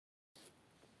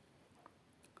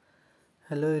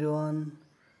Hello everyone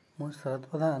मु शरद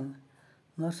प्रधान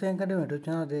nursing academy YouTube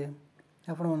channel रे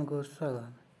आपण मन को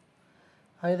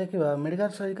स्वागत। आज देखिबा medical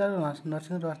surgical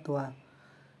nursing आसुवा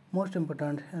most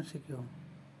important MCQ।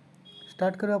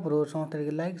 Start करबा पूर्व समस्त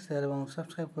लाइक शेयर और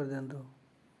सब्सक्राइब कर दियंतु।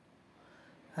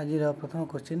 आज प्रथम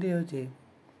क्वेश्चन टी होची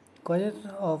causes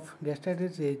of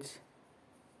gastritis is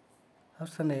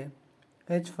option A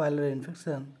H pylori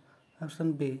infection,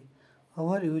 option B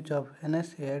over use of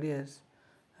NSAIDs,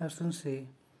 option C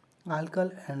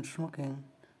alcohol and smoking,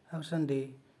 option D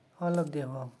all of the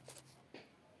above.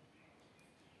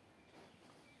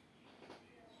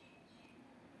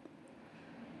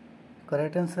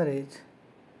 Correct answer is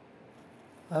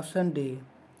option D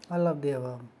all of the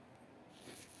above.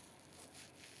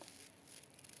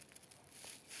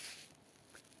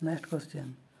 Next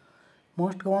question.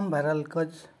 Most common viral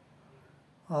cause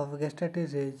of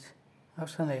gastritis is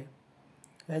option A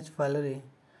H pylori,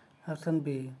 option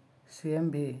B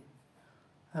CMV,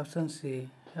 option C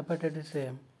hepatitis A,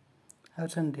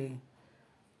 option D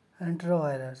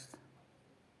enterovirus.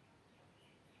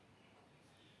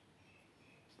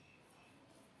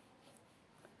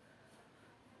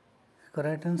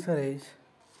 Correct answer is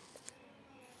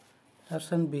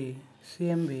option B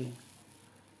CMV.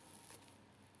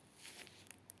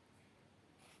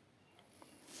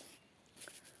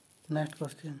 Next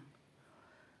question.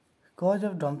 Cause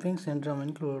of dumping syndrome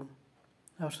include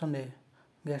option A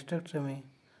gastrectomy,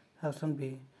 option B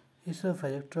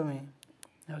esophagectomy,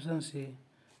 option C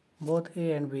both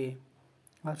A and B,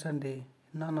 option D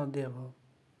none of the above.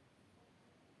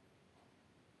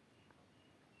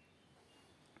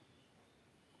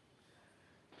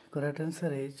 Correct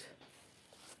answer is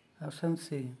option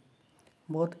C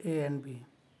both A and B.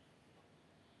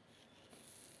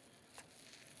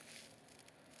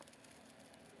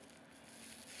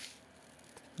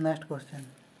 Next question.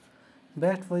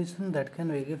 Best position that can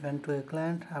be given to a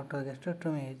client after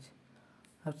gastrectomy is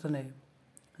option A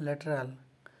lateral,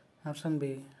 option B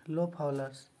low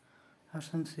fowlers,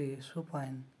 option C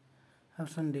supine,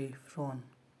 option D prone.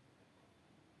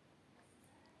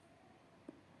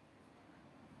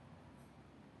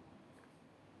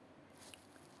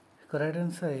 Correct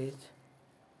answer is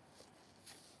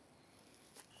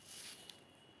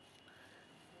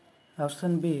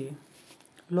option B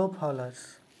low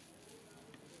fowlers.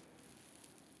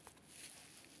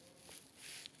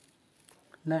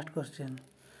 Next question.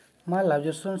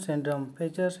 Malabsorption syndrome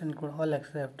features include all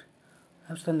except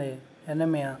option A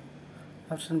anemia,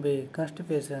 option B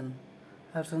constipation,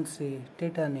 option C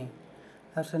tetany,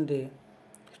 option D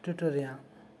steatorrhea.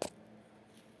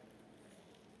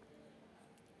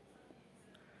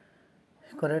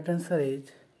 Correct answer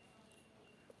is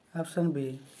option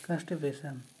B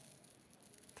constipation.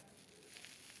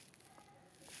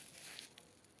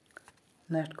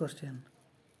 Next question.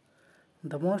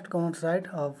 The most common site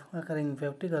of occurring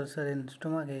peptic ulcer in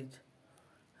stomach is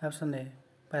option A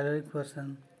pyloric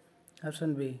portion,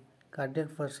 option B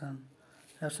cardiac portion,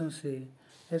 option C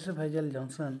esophageal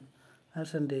junction,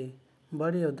 option D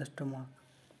body of the stomach.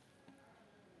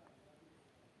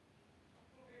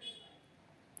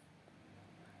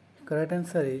 Correct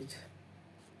answer is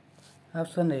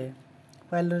option A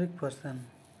pyloric portion.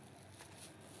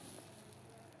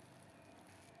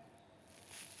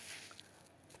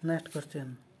 Next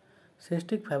question.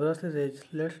 Cystic fibrosis is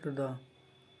related to the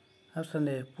option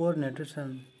A poor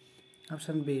nutrition,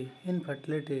 option B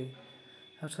infertility,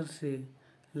 option C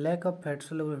lack of fat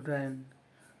soluble protein,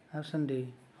 option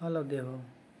D all of the above.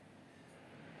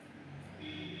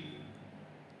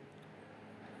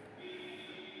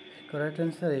 Correct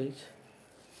answer is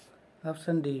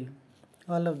option D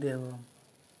all of the above.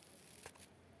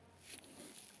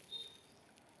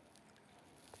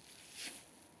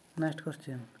 Next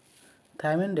question.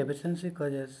 Thiamine deficiency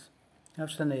causes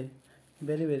option A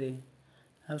beriberi,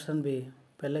 option B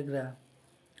pellagra,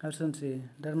 option C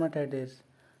dermatitis,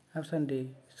 option D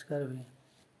scurvy.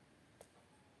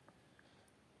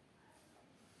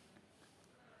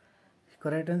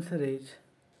 Correct answer is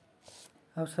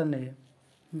option A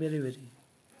beriberi.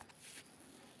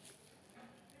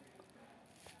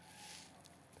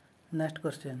 Next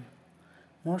question.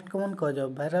 Most common cause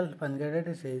of viral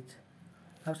pancreatitis is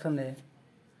option A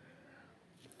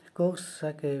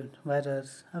Coxsackie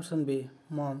virus, option B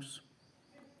mumps,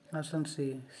 option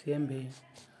C CMV,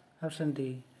 option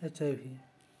D HIV.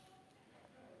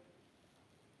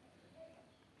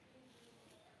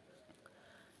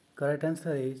 Correct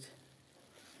answer is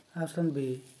option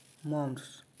B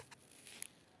mumps.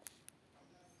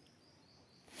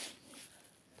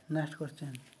 Next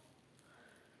question.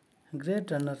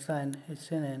 Great runner sign is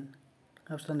seen in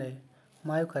option A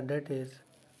myocarditis,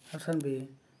 Option B,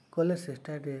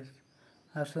 cholecystitis.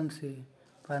 Option C,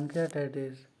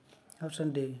 pancreatitis.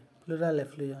 Option D, pleural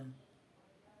effusion.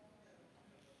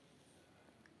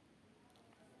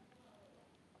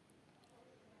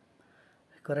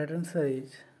 Correct answer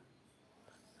is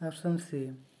option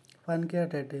C,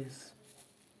 pancreatitis.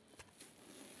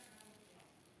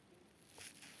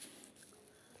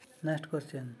 Next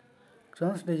question.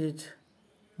 Crohn's disease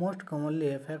most commonly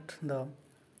affects the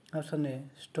option A,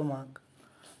 stomach.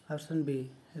 Option B,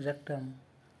 rectum.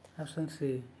 Option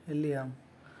C, ileum.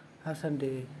 Option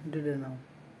D, duodenum.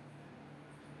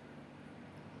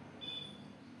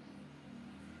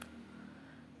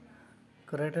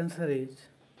 Correct answer is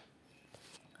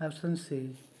option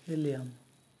C, ileum.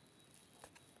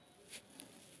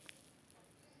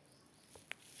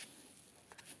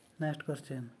 Next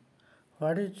question.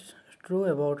 What is true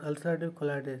about ulcerative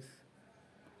colitis?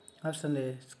 Option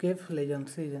A, skip lesion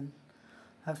season.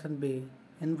 Option B,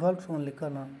 involves only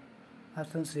colon.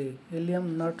 Option C,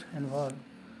 ileum not involved.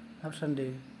 Option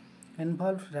D,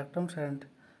 involves rectum and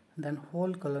then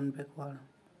whole colon backward.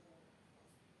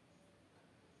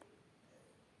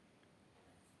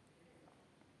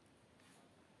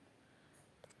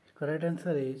 Correct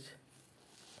answer is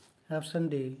option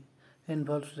D,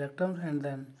 involves rectum and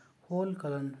then whole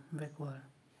colon backward.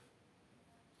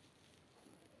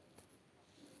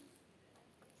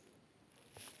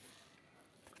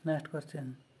 Next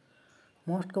question.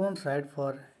 Most common site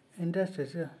for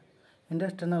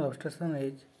intestinal obstruction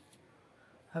is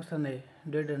option A,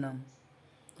 duodenum.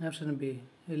 Option B,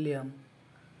 ileum.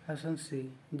 Option C,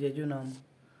 jejunum.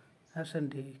 Option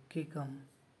D, cecum.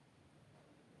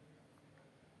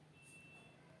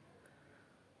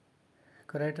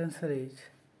 Correct answer is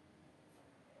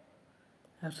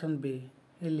option B,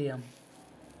 ileum.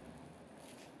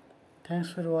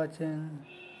 Thanks for watching.